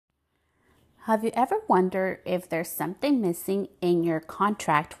Have you ever wondered if there's something missing in your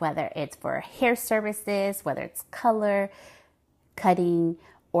contract, whether it's for hair services, whether it's color, cutting,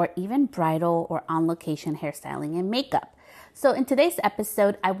 or even bridal or on location hairstyling and makeup? So, in today's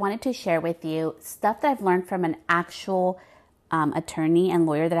episode, I wanted to share with you stuff that I've learned from an actual attorney and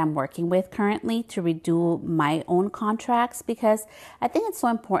lawyer that I'm working with currently to redo my own contracts, because I think it's so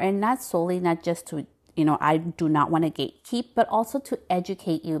important, not just to I do not want to gatekeep, but also to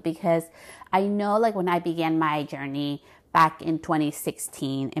educate you, because I know, like, when I began my journey back in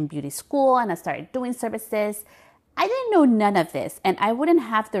 2016 in beauty school and I started doing services, I didn't know none of this, and I wouldn't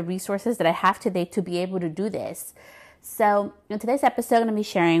have the resources that I have today to be able to do this. So in today's episode, I'm going to be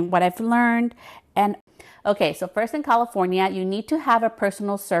sharing what I've learned. And okay, so first, in California, you need to have a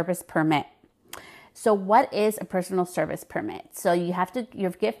personal service permit. So what is a personal service permit? So you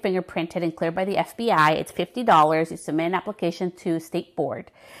get fingerprinted and cleared by the FBI. It's $50. You submit an application to state board.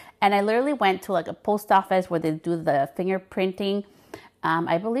 And I literally went to like a post office where they do the fingerprinting.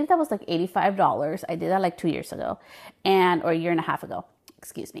 I believe that was like $85. I did that like 2 years ago or a year and a half ago,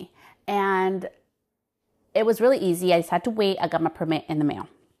 excuse me. And it was really easy. I just had to wait. I got my permit in the mail.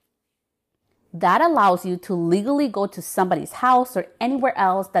 That allows you to legally go to somebody's house or anywhere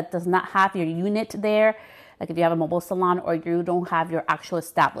else that does not have your unit there. Like if you have a mobile salon or you don't have your actual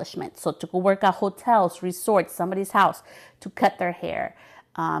establishment. So to go work at hotels, resorts, somebody's house, to cut their hair,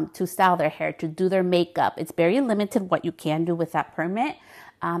 to style their hair, to do their makeup. It's very limited what you can do with that permit.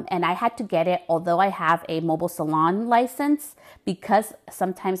 And I had to get it, although I have a mobile salon license, because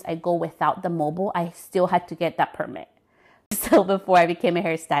sometimes I go without the mobile, I still had to get that permit. So before I became a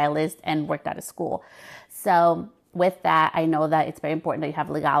hairstylist and worked out of school. So with that, I know that it's very important that you have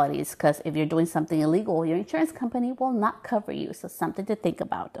legalities, because if you're doing something illegal, your insurance company will not cover you. So something to think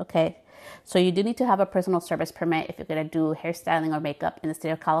about, okay? So you do need to have a personal service permit if you're going to do hairstyling or makeup in the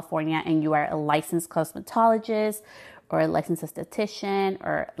state of California and you are a licensed cosmetologist or a licensed esthetician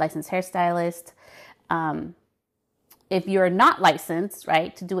or licensed hairstylist. If you're not licensed,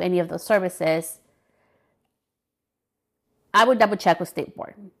 right, to do any of those services, I would double check with state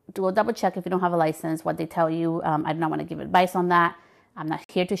board. Do a double check if you don't have a license, what they tell you. I do not want to give advice on that. I'm not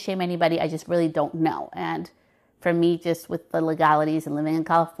here to shame anybody. I just really don't know. And for me, just with the legalities and living in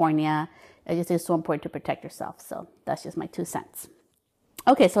California, it just is so important to protect yourself. So that's just my 2 cents.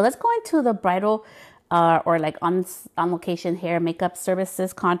 Okay, so let's go into the bridal or like on location hair makeup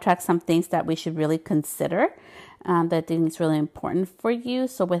services contract. Some things that we should really consider that I think is really important for you.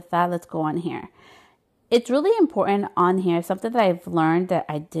 So with that, let's go on here. It's really important on here, something that I've learned that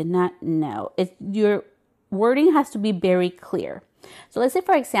I did not know. Your wording has to be very clear. So let's say,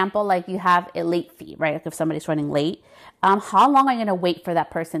 for example, like you have a late fee, right? Like if somebody's running late, how long are you going to wait for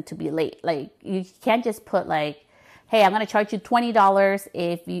that person to be late? Like you can't just put like, hey, I'm going to charge you $20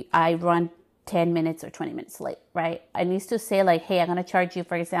 if I run 10 minutes or 20 minutes late, right? I need to say like, hey, I'm going to charge you,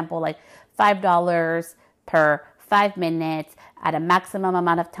 for example, like $5 per 5 minutes. At a maximum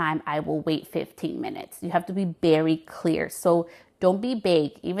amount of time, I will wait 15 minutes. You have to be very clear. So don't be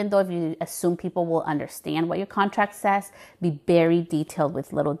vague. Even though if you assume people will understand what your contract says, be very detailed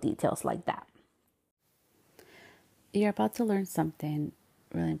with little details like that. You're about to learn something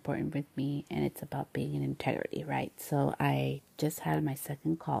really important with me, and it's about being in integrity, right? So I just had my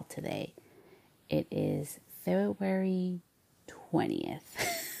second call today. It is February 20th.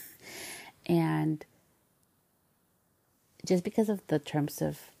 And just because of the terms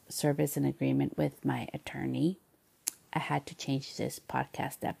of service and agreement with my attorney, I had to change this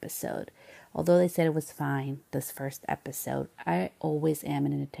podcast episode. Although they said it was fine, this first episode, I always am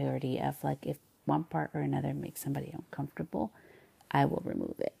in an integrity of like, if one part or another makes somebody uncomfortable, I will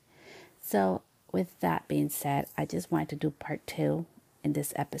remove it. So with that being said, I just wanted to do part 2 in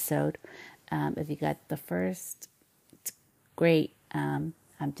this episode. If you got the first, it's great. I'm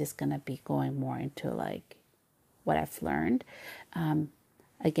just going to be going more into like what I've learned.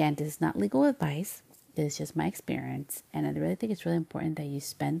 Again, this is not legal advice. It's just my experience. And I really think it's really important that you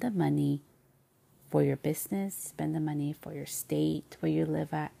spend the money for your business, spend the money for your state, where you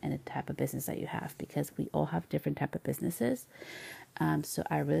live at, and the type of business that you have, because we all have different type of businesses. So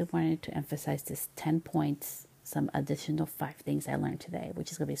I really wanted to emphasize this 10 points, some additional 5 things I learned today,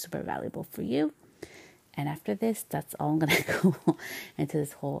 which is going to be super valuable for you. And after this, that's all I'm going to go into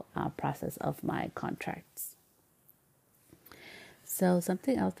this whole process of my contracts. So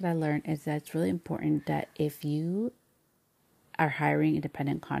something else that I learned is that it's really important that if you are hiring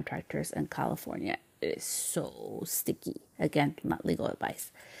independent contractors in California, it is so sticky. Again, not legal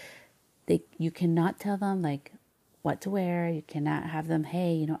advice. You cannot tell them like what to wear. You cannot have them,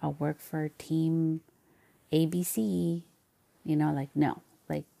 hey, I work for team ABC. No.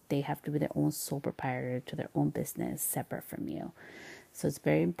 Like they have to be their own sole proprietor to their own business separate from you. So it's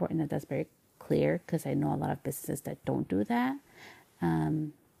very important that that's very clear, because I know a lot of businesses that don't do that.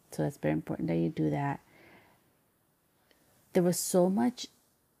 So it's very important that you do that. There was so much,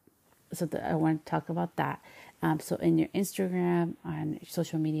 so I want to talk about that. So in your Instagram, on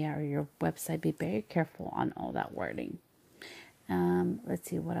social media, or your website, be very careful on all that wording. Let's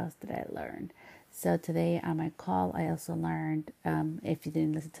see, what else did I learn? So today on my call, I also learned, if you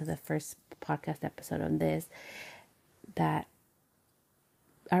didn't listen to the first podcast episode on this, that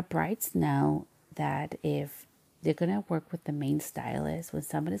our brides know that if they're going to work with the main stylist, when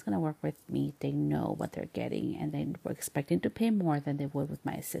somebody's going to work with me, they know what they're getting, and they were expecting to pay more than they would with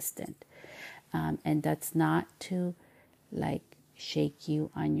my assistant. And that's not to like shake you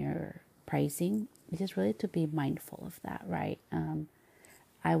on your pricing. It's just really to be mindful of that, right?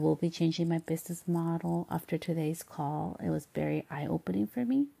 I will be changing my business model after today's call. It was very eye-opening for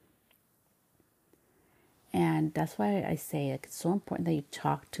me. And that's why I say, like, it's so important that you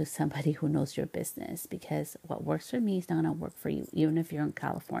talk to somebody who knows your business, because what works for me is not going to work for you, even if you're in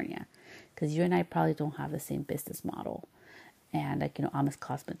California, because you and I probably don't have the same business model. And like, I'm a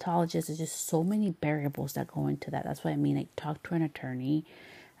cosmetologist. There's just so many variables that go into that. That's why I mean, like, talk to an attorney.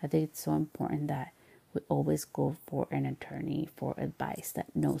 I think it's so important that we always go for an attorney for advice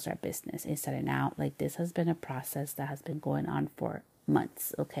that knows our business inside and out. Like, this has been a process that has been going on for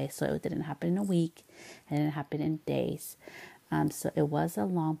months. Okay, so it didn't happen in a week, it didn't happen in days. So it was a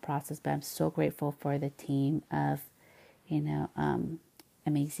long process, but I'm so grateful for the team of,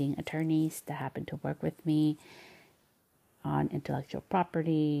 amazing attorneys that happen to work with me on intellectual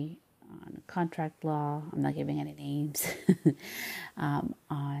property, on contract law. I'm not giving any names.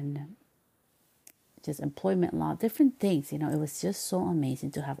 On just employment law, different things. It was just so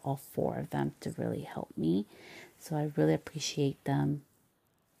amazing to have all four of them to really help me. So I really appreciate them.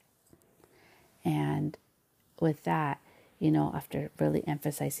 And with that, after really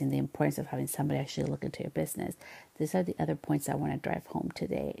emphasizing the importance of having somebody actually look into your business, these are the other points I want to drive home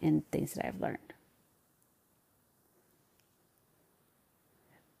today and things that I've learned.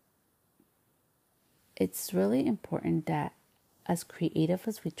 It's really important that, as creative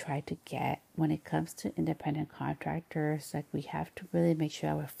as we try to get when it comes to independent contractors, like, we have to really make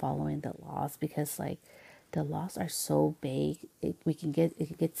sure that we're following the laws, because like, the laws are so vague, it can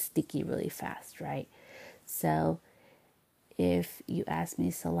get sticky really fast, right? So if you ask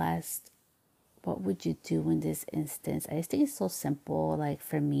me, Celeste, what would you do in this instance? I just think it's so simple. Like,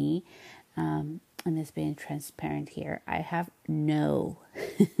 for me, and it's being transparent here, I have no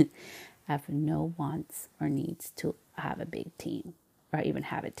wants or needs to have a big team, or even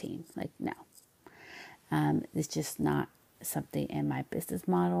have a team. Like, no. It's just not something in my business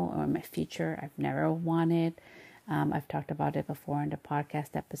model or in my future. I've never wanted. I've talked about it before in the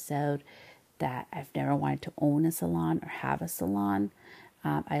podcast episode, that I've never wanted to own a salon or have a salon.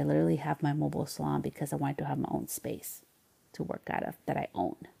 I literally have my mobile salon because I wanted to have my own space to work out of that I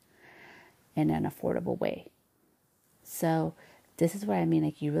own in an affordable way. So this is what I mean.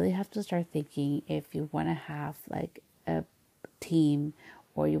 Like, you really have to start thinking, if you want to have like a team,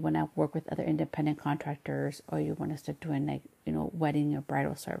 or you want to work with other independent contractors, or you want to start doing like, wedding or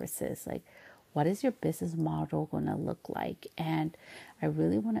bridal services, like, what is your business model going to look like? And I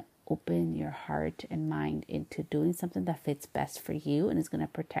really want to open your heart and mind into doing something that fits best for you and is going to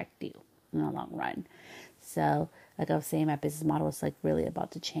protect you in the long run. So like I was saying, my business model is like really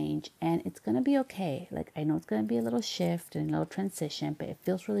about to change, and it's going to be okay. Like, I know it's going to be a little shift and a little transition, but it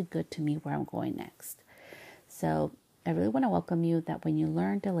feels really good to me where I'm going next. So I really want to welcome you, that when you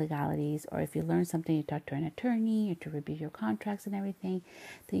learn the legalities, or if you learn something, you talk to an attorney or to review your contracts and everything,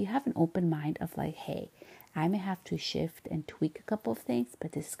 that you have an open mind of like, hey, I may have to shift and tweak a couple of things,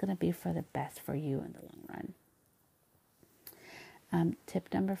 but this is going to be for the best for you in the long run.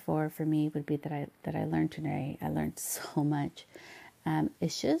 Tip number 4 for me would be that I learned today. I learned so much.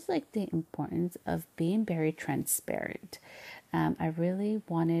 It's just like the importance of being very transparent. I really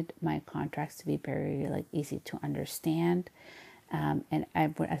wanted my contracts to be very like easy to understand. And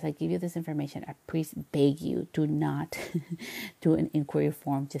as I give you this information, I please beg you, do not do an inquiry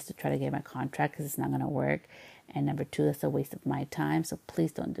form just to try to get my contract, because it's not going to work. And number 2, that's a waste of my time. So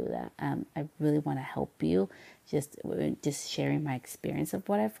please don't do that. I really want to help you, just sharing my experience of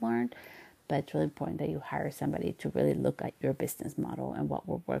what I've learned. But it's really important that you hire somebody to really look at your business model and what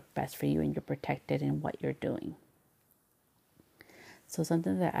will work best for you, and you're protected in what you're doing. So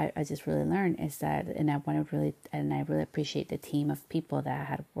something that I just really learned is that, and I really appreciate the team of people that I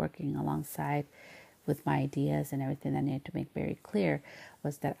had working alongside with my ideas and everything that I needed to make very clear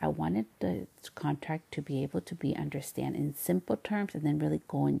was that I wanted the contract to be able to be understand in simple terms and then really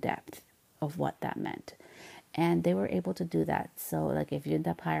go in depth of what that meant. And they were able to do that. So like if you end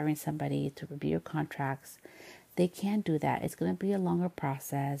up hiring somebody to review your contracts, they can do that. It's going to be a longer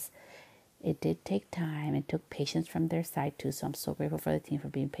process. It did take time. It took patience from their side too. So I'm so grateful for the team for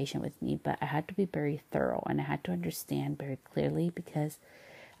being patient with me. But I had to be very thorough and I had to understand very clearly, because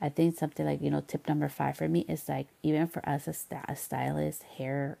I think something like, tip number 5 for me is like, even for us as a stylist,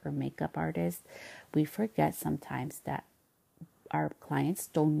 hair or makeup artist, we forget sometimes that our clients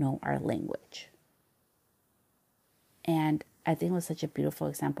don't know our language. And I think it was such a beautiful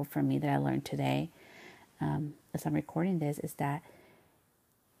example for me that I learned today, as I'm recording this, is that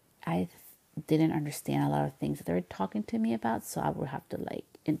I didn't understand a lot of things that they were talking to me about. So I would have to like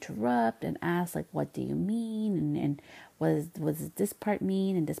interrupt and ask, like, what do you mean? And what does this part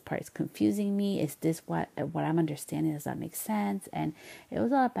mean? And this part is confusing me. Is this what I'm understanding? Does that make sense? And it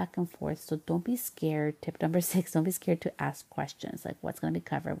was all back and forth. So don't be scared. Tip number 6, don't be scared to ask questions, like what's going to be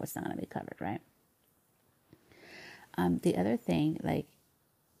covered, what's not going to be covered, right? The other thing, like,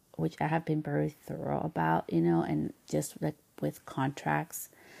 which I have been very thorough about, and just like with contracts,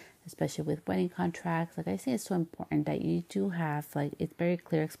 especially with wedding contracts, like I say, it's so important that you do have like, it's very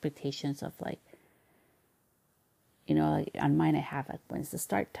clear expectations of like, like on mine, I have like, when's the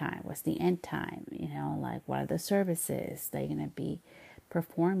start time? What's the end time? Like what are the services that you're going to be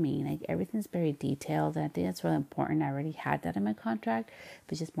performing? Like everything's very detailed. And I think that's really important. I already had that in my contract,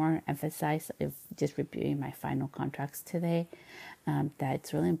 but just more emphasized if just reviewing my final contracts today, that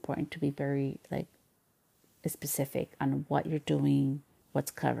it's really important to be very like specific on what you're doing,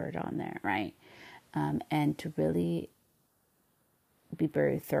 what's covered on there, right? And to really be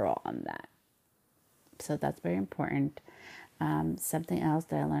very thorough on that. So that's very important. Something else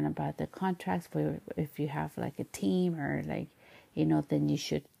that I learned about the contracts, where if you have like a team or like, then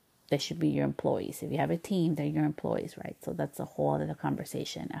they should be your employees. If you have a team, they're your employees, right? So that's a whole other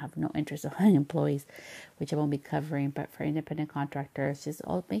conversation. I have no interest in having employees, which I won't be covering. But for independent contractors, just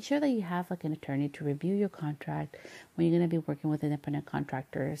make sure that you have like an attorney to review your contract when you're going to be working with independent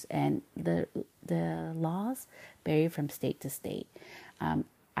contractors. And the laws vary from state to state.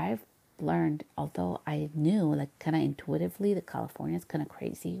 I've learned, although I knew like kind of intuitively that California is kind of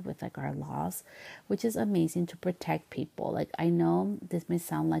crazy with like our laws, which is amazing to protect people. Like I know this may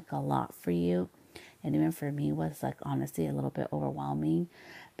sound like a lot for you, and even for me was like honestly a little bit overwhelming,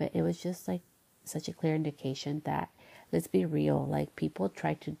 but it was just like such a clear indication that, let's be real, like people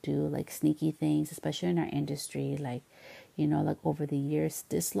try to do like sneaky things, especially in our industry, like like over the years,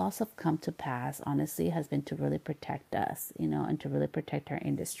 this laws have come to pass, honestly, has been to really protect us, and to really protect our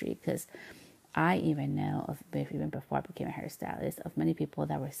industry. Because I even know of, even before I became a hairstylist, of many people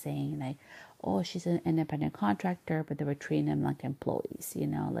that were saying like, oh, she's an independent contractor, but they were treating them like employees,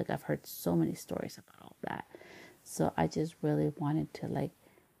 like I've heard so many stories about all that. So I just really wanted to like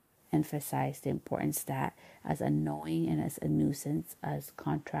emphasize the importance that, as annoying and as a nuisance as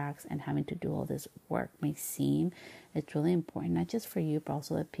contracts and having to do all this work may seem, it's really important, not just for you, but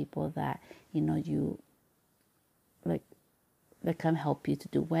also the people that, you like, that come help you to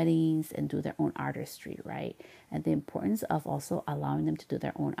do weddings and do their own artistry, right? And the importance of also allowing them to do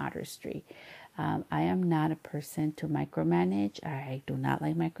their own artistry. I am not a person to micromanage. I do not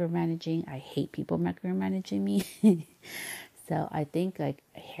like micromanaging. I hate people micromanaging me. So I think like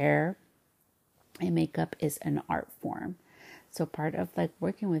hair and makeup is an art form. So part of like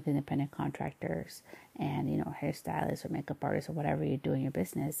working with independent contractors and, hairstylists or makeup artists or whatever you do in your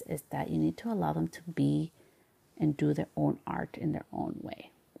business is that you need to allow them to be and do their own art in their own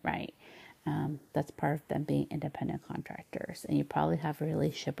way, right? That's part of them being independent contractors. And you probably have a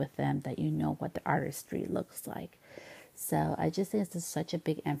relationship with them that what the artistry looks like. So I just think it's such a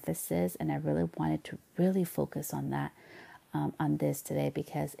big emphasis, and I really wanted to really focus on that. On this today,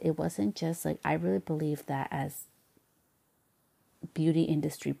 because it wasn't just like, I really believe that as beauty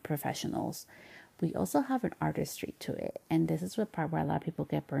industry professionals, we also have an artistry to it. And this is the part where a lot of people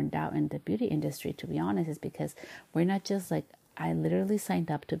get burned out in the beauty industry, to be honest, is because we're not just like, I literally signed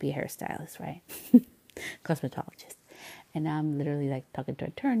up to be a hairstylist, right? Cosmetologist. And now I'm literally like talking to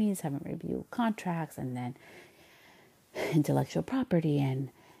attorneys, having review contracts, and then intellectual property,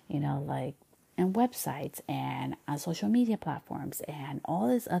 and and websites, and on social media platforms, and all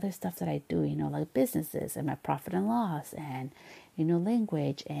this other stuff that I do, like businesses and my profit and loss, and,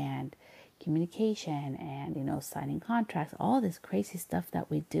 language and communication, and, signing contracts, all this crazy stuff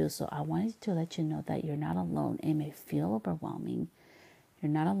that we do. So I wanted to let you know that you're not alone. It may feel overwhelming.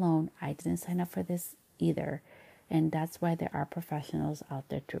 You're not alone. I didn't sign up for this either. And that's why there are professionals out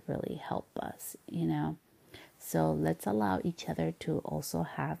there to really help us, you know. So let's allow each other to also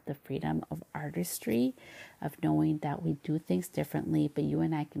have the freedom of artistry, of knowing that we do things differently, but you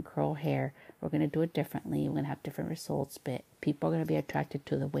and I can curl hair. We're going to do it differently. We're going to have different results, but people are going to be attracted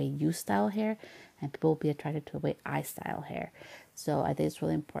to the way you style hair, and people will be attracted to the way I style hair. So I think it's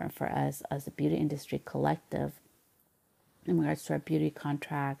really important for us as a beauty industry collective in regards to our beauty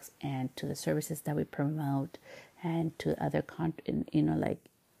contracts and to the services that we promote and to other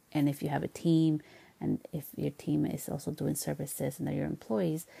and if you have a team and if your team is also doing services and they're your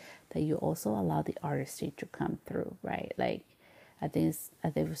employees, that you also allow the artistry to come through, right? Like I think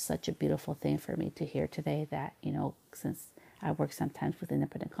it was such a beautiful thing for me to hear today that, you know, since I work sometimes with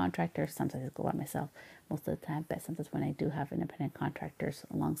independent contractors, sometimes I go by myself most of the time, but sometimes when I do have independent contractors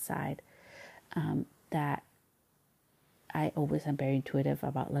alongside, that I always am very intuitive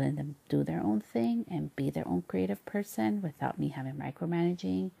about letting them do their own thing and be their own creative person without me having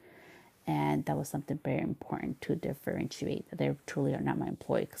micromanaging. And that was something very important to differentiate that they truly are not my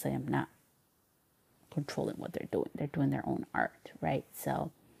employee, because I am not controlling what they're doing. They're doing their own art, right?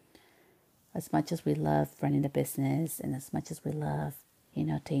 So as much as we love running the business and as much as we love, you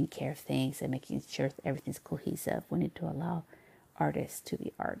know, taking care of things and making sure everything's cohesive, we need to allow artists to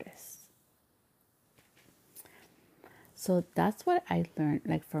be artists. So that's what I learned,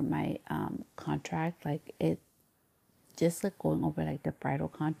 like for my contract, like it just like going over like the bridal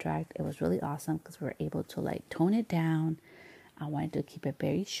contract. It was really awesome because we were able to like tone it down. I wanted to keep it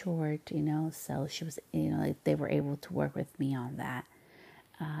very short, you know, so she was, you know, like they were able to work with me on that.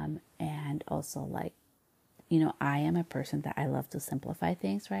 And also like, you know, I am a person that I love to simplify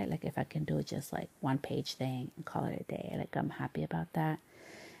things, right? Like if I can do just like one page thing and call it a day, like I'm happy about that.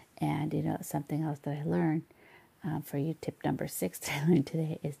 And, you know, something else that I learned, for you, tip number 6 that I learned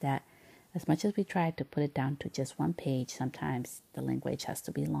today is that as much as we try to put it down to just one page, sometimes the language has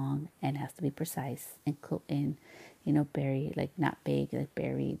to be long and has to be precise and you know, very like not big, like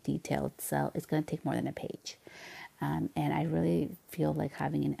very detailed. So it's going to take more than a page. And I really feel like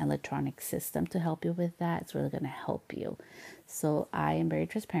having an electronic system to help you with that, it's really going to help you. So I am very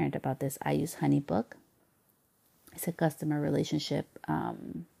transparent about this. I use HoneyBook. It's a customer relationship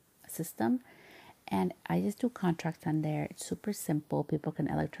system. And I just do contracts on there. It's super simple. People can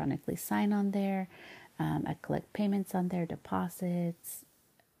electronically sign on there. I collect payments on there, deposits.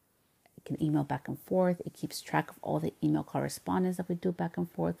 I can email back and forth. It keeps track of all the email correspondence that we do back and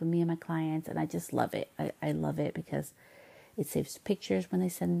forth with me and my clients. And I just love it. I love it because it saves pictures when they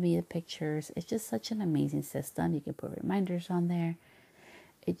send me the pictures. It's just such an amazing system. You can put reminders on there.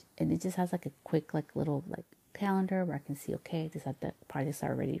 And it just has like a quick like little like calendar where I can see, okay, these are the projects I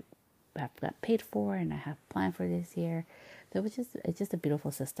already have got paid for and I have planned for this year. So it's just a beautiful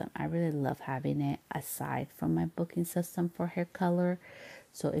system. I really love having it aside from my booking system for hair color.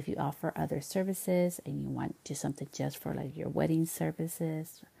 So if you offer other services and you want to do something just for like your wedding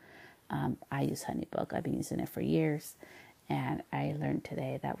services, I use HoneyBook. I've been using it for years. And I learned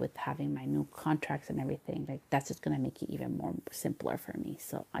today that with having my new contracts and everything, like that's just going to make it even more simpler for me.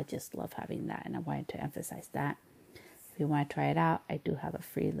 So I just love having that. And I wanted to emphasize that. If you want to try it out, I do have a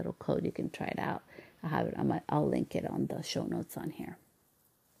free little code. You can try it out. I'll link it on the show notes on here.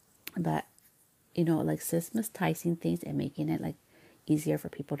 But, you know, like systematizing things and making it like easier for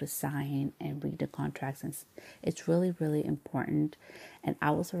people to sign and read the contracts. And it's really, really important. And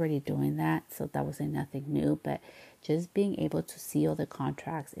I was already doing that, so that wasn't nothing new. But just being able to see all the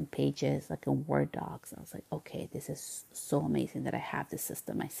contracts in pages, like in Word docs, I was like, okay, this is so amazing that I have this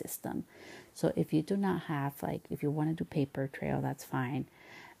system, my system. So if you do not have, like, if you want to do paper trail, that's fine.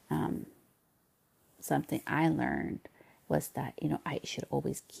 Something I learned was that, you know, I should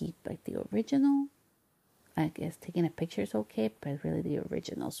always keep like the original. I guess taking a picture is okay, but really the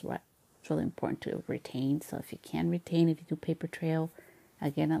originals what it's really important to retain. So if you can retain, if you do paper trail,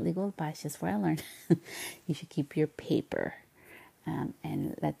 again, not legal advice, just what I learned. You should keep your paper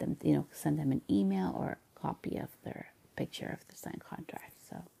and let them, you know, send them an email or a copy of their picture of the signed contract.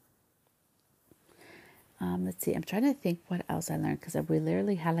 So let's see. I'm trying to think what else I learned because we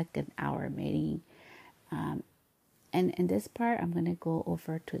literally had like an hour meeting. And in this part, I'm going to go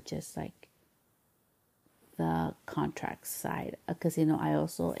over to just like the contract side because, you know, I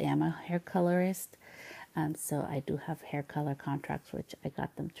also am a hair colorist. So I do have hair color contracts, which I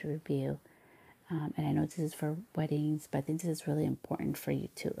got them to review. And I know this is for weddings, but I think this is really important for you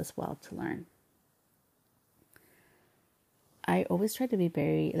too as well to learn. I always try to be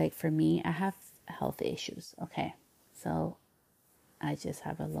very, like for me, I have health issues. Okay. So I just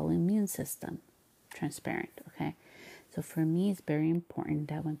have a low immune system. Transparent. Okay. So for me, it's very important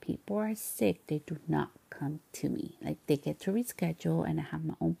that when people are sick, they do not come to me. Like they get to reschedule, and I have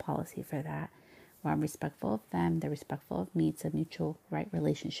my own policy for that, where I'm respectful of them, they're respectful of me. It's a mutual right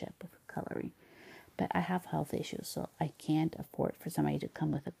relationship with coloring. But I have health issues, so I can't afford for somebody to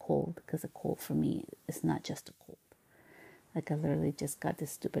come with a cold, because a cold for me is not just a cold. Like I literally just got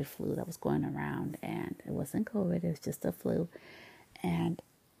this stupid flu that was going around, and it wasn't COVID, it was just a flu, and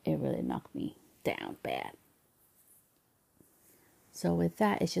it really knocked me down bad. So with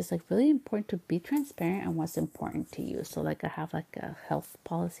that, it's just like really important to be transparent on what's important to you. So like I have like a health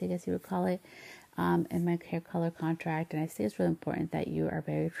policy, I guess you would call it, in my hair color contract. And I say it's really important that you are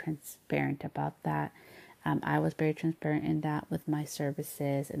very transparent about that. I was very transparent in that with my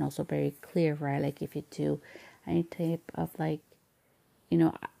services, and also very clear, right? Like if you do any type of like,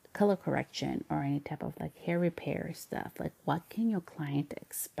 color correction or any type of like hair repair stuff, like what can your client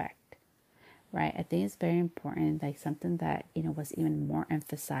expect? Right. I think it's very important, like something that, was even more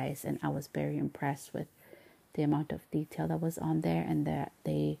emphasized, and I was very impressed with the amount of detail that was on there, and that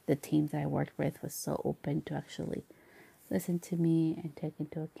the team that I worked with was so open to actually listen to me and take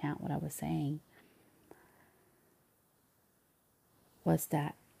into account what I was saying, was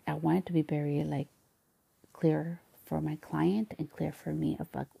that I wanted to be very like clear for my client and clear for me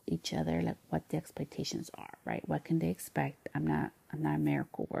about each other, like what the expectations are, right? What can they expect? I'm not a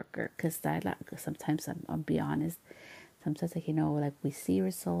miracle worker, because sometimes I'll be honest. Sometimes, like, like we see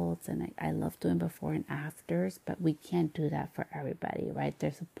results, and I love doing before and afters, but we can't do that for everybody, right?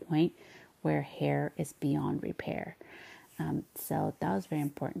 There's a point where hair is beyond repair. So that was very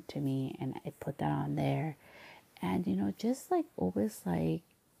important to me, and I put that on there. And, just like always, like,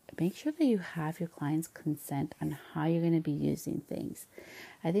 make sure that you have your client's consent on how you're going to be using things.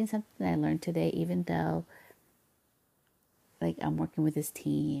 I think something that I learned today, even though like I'm working with this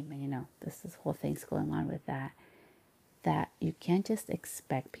team, and this whole thing's going on with that you can't just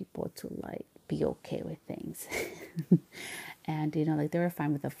expect people to like be okay with things. And like they were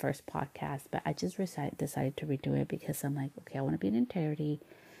fine with the first podcast, but I just decided to redo it, because I'm like, okay, I want to be in integrity.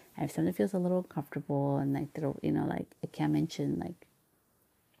 And if something feels a little uncomfortable, and like like I can't mention like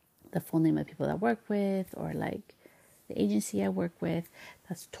the full name of people that I work with, or like the agency I work with,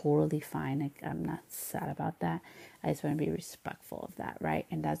 that's totally fine. Like I'm not sad about that. I just want to be respectful of that, right?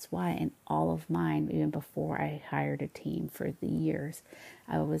 And that's why in all of mine, even before I hired a team for the years,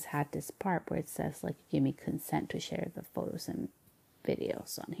 I always had this part where it says like, give me consent to share the photos and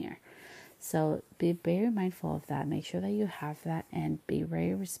videos on here. So be very mindful of that. Make sure that you have that, and be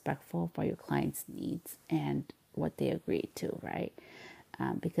very respectful of what your clients' needs and what they agree to, right?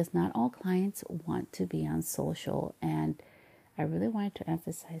 Because not all clients want to be on social, and I really wanted to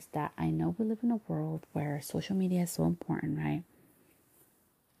emphasize that. I know we live in a world where social media is so important, right?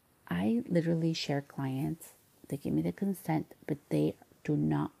 I literally share clients, they give me the consent, but they do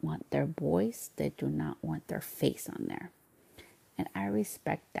not want their voice, they do not want their face on there. And I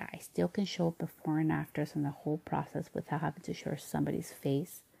respect that. I still can show before and afters on the whole process without having to show somebody's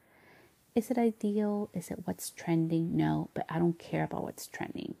face. Is it ideal? Is it what's trending? No, but I don't care about what's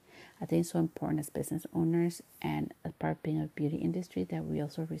trending. I think it's so important as business owners and as part of being a beauty industry that we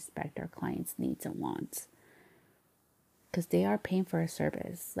also respect our clients' needs and wants. Because they are paying for a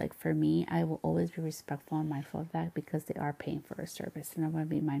service. Like for me, I will always be respectful and mindful of that, because they are paying for a service, and I want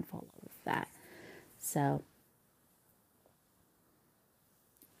to be mindful of that. So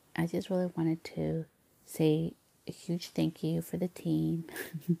I just really wanted to say a huge thank you for the team,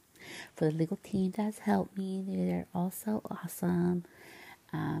 for the legal team that's helped me. They're all so awesome.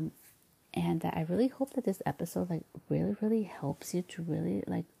 And I really hope that this episode like really, really helps you to really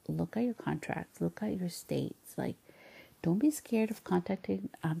like look at your contracts, look at your states. Like, don't be scared of contacting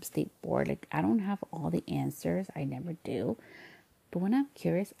state board. Like, I don't have all the answers. I never do. But when I'm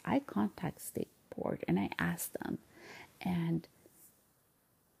curious, I contact state board and I ask them. And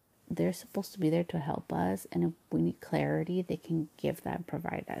they're supposed to be there to help us, and if we need clarity, they can give that and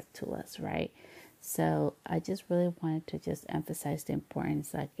provide that to us, right? So I just really wanted to just emphasize the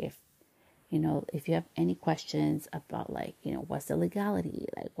importance, like if you have any questions about like, what's the legality,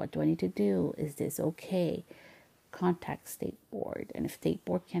 like what do I need to do, is this okay, contact state board. And if state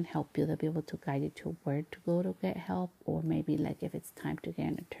board can help you, they'll be able to guide you to where to go to get help, or maybe like if it's time to get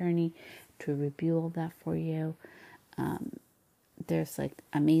an attorney to review all that for you. There's like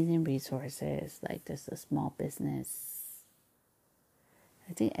amazing resources, like there's a small business,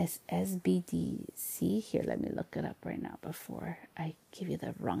 I think SBDC here. Let me look it up right now before I give you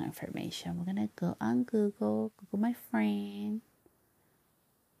the wrong information. We're gonna go on Google my friend.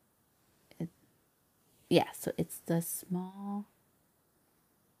 So it's the small,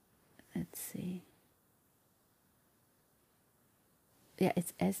 let's see, Yeah,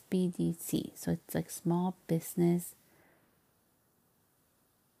 it's SBDC. So it's like small business.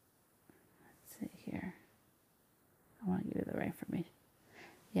 Let's see here. I want to give you the right information.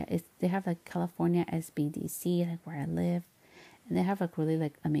 Yeah, they have like California SBDC, like where I live. And they have like really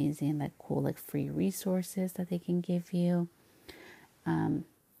like amazing, like cool, like free resources that they can give you.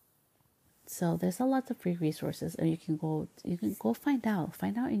 So there's a lot of free resources, and you can go find out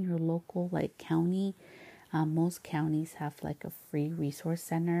in your local like county. Most counties have like a free resource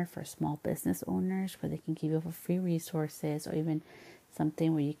center for small business owners where they can give you free resources, or even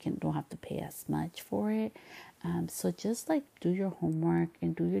something where you don't have to pay as much for it. So just like do your homework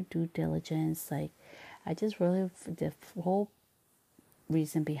and do your due diligence. Like I just really, the whole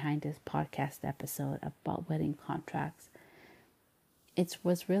reason behind this podcast episode about wedding contracts, it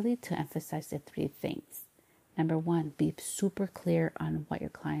was really to emphasize the three things. Number one, be super clear on what your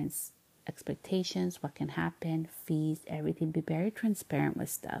client's expectations, what can happen, fees, everything. Be very transparent with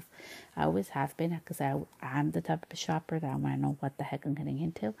stuff. I always have been, because I'm the type of shopper that I want to know what the heck I'm getting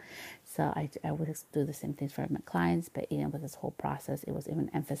into. So I would do the same things for my clients, but even with this whole process, it was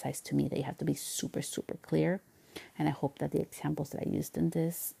even emphasized to me that you have to be super, super clear. And I hope that the examples that I used in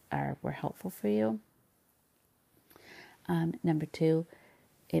this were helpful for you. Number two,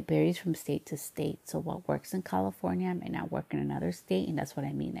 it varies from state to state. So what works in California may not work in another state. And that's what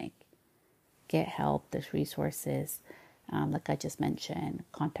I mean. Like, get help. There's resources. Like I just mentioned,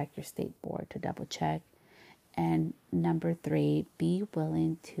 contact your state board to double check. And number three, be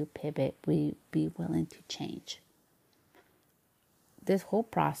willing to pivot. Be willing to change. This whole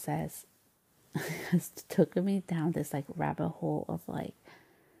process took me down this like rabbit hole of like,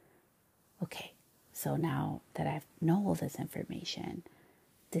 okay, so now that I know all this information,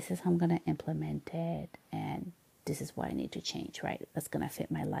 this is how I'm going to implement it, and this is what I need to change, right? That's going to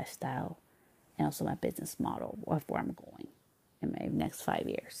fit my lifestyle and also my business model of where I'm going in my next 5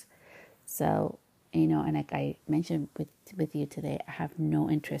 years. So, and like I mentioned with you today, I have no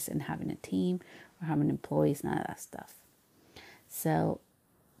interest in having a team or having employees, none of that stuff. So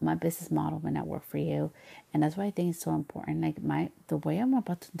my business model may not work for you. And that's why I think it's so important. Like the way I'm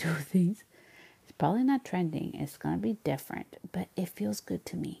about to do things, it's probably not trending. It's going to be different, but it feels good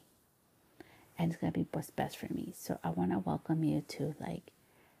to me. And it's going to be what's best for me. So I want to welcome you to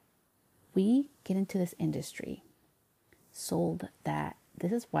we get into this industry sold that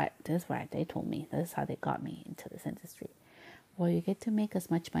this is what they told me. This is how they got me into this industry. Well, you get to make as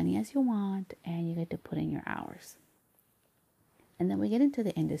much money as you want, and you get to put in your hours. And then we get into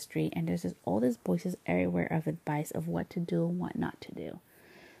the industry, and there's all these voices everywhere of advice of what to do and what not to do.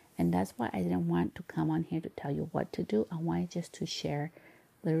 And that's why I didn't want to come on here to tell you what to do. I wanted just to share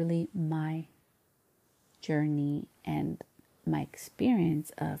literally my journey and my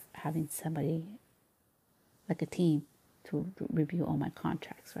experience of having somebody, like a team, to review all my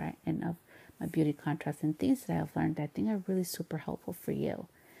contracts, right? And of my beauty contracts and things that I've learned that I think are really super helpful for you.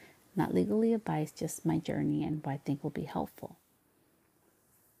 Not legally advised, just my journey and what I think will be helpful.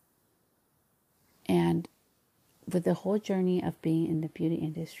 And with the whole journey of being in the beauty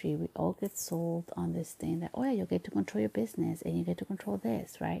industry, we all get sold on this thing that, oh yeah, you get to control your business and you get to control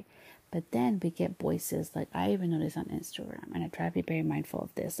this, right? But then we get voices like, I even notice on Instagram, and I try to be very mindful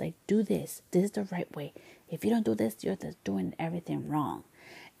of this, like, do this. This is the right way. If you don't do this, you're just doing everything wrong.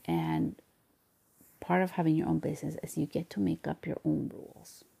 And part of having your own business is you get to make up your own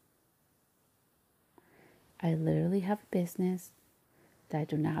rules. I literally have a business that I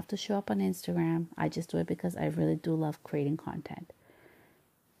do not have to show up on Instagram. I just do it because I really do love creating content.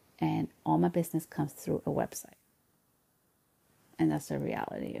 And all my business comes through a website. And that's the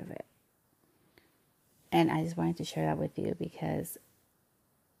reality of it. And I just wanted to share that with you because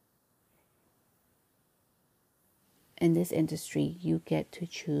in this industry, you get to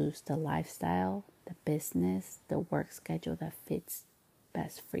choose the lifestyle, the business, the work schedule that fits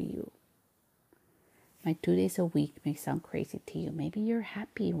best for you. My 2 days a week may sound crazy to you. Maybe you're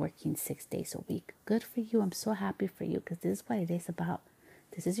happy working 6 days a week. Good for you. I'm so happy for you because this is what it is about.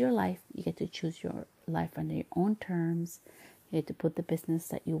 This is your life. You get to choose your life under your own terms. You get to put the business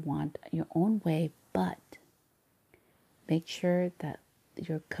that you want your own way, but make sure that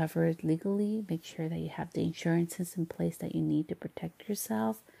you're covered legally. Make sure that you have the insurances in place that you need to protect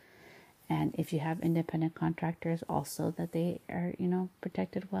yourself. And if you have independent contractors, also that they are,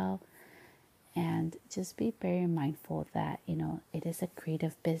 protected well. And just be very mindful that, it is a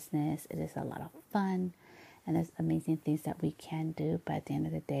creative business. It is a lot of fun. And there's amazing things that we can do. But at the end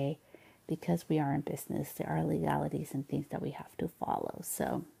of the day, because we are in business, there are legalities and things that we have to follow.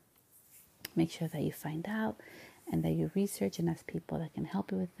 So make sure that you find out and that you research and ask people that can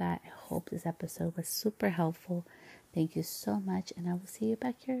help you with that. I hope this episode was super helpful. Thank you so much, and I will see you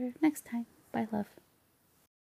back here next time. Bye, love.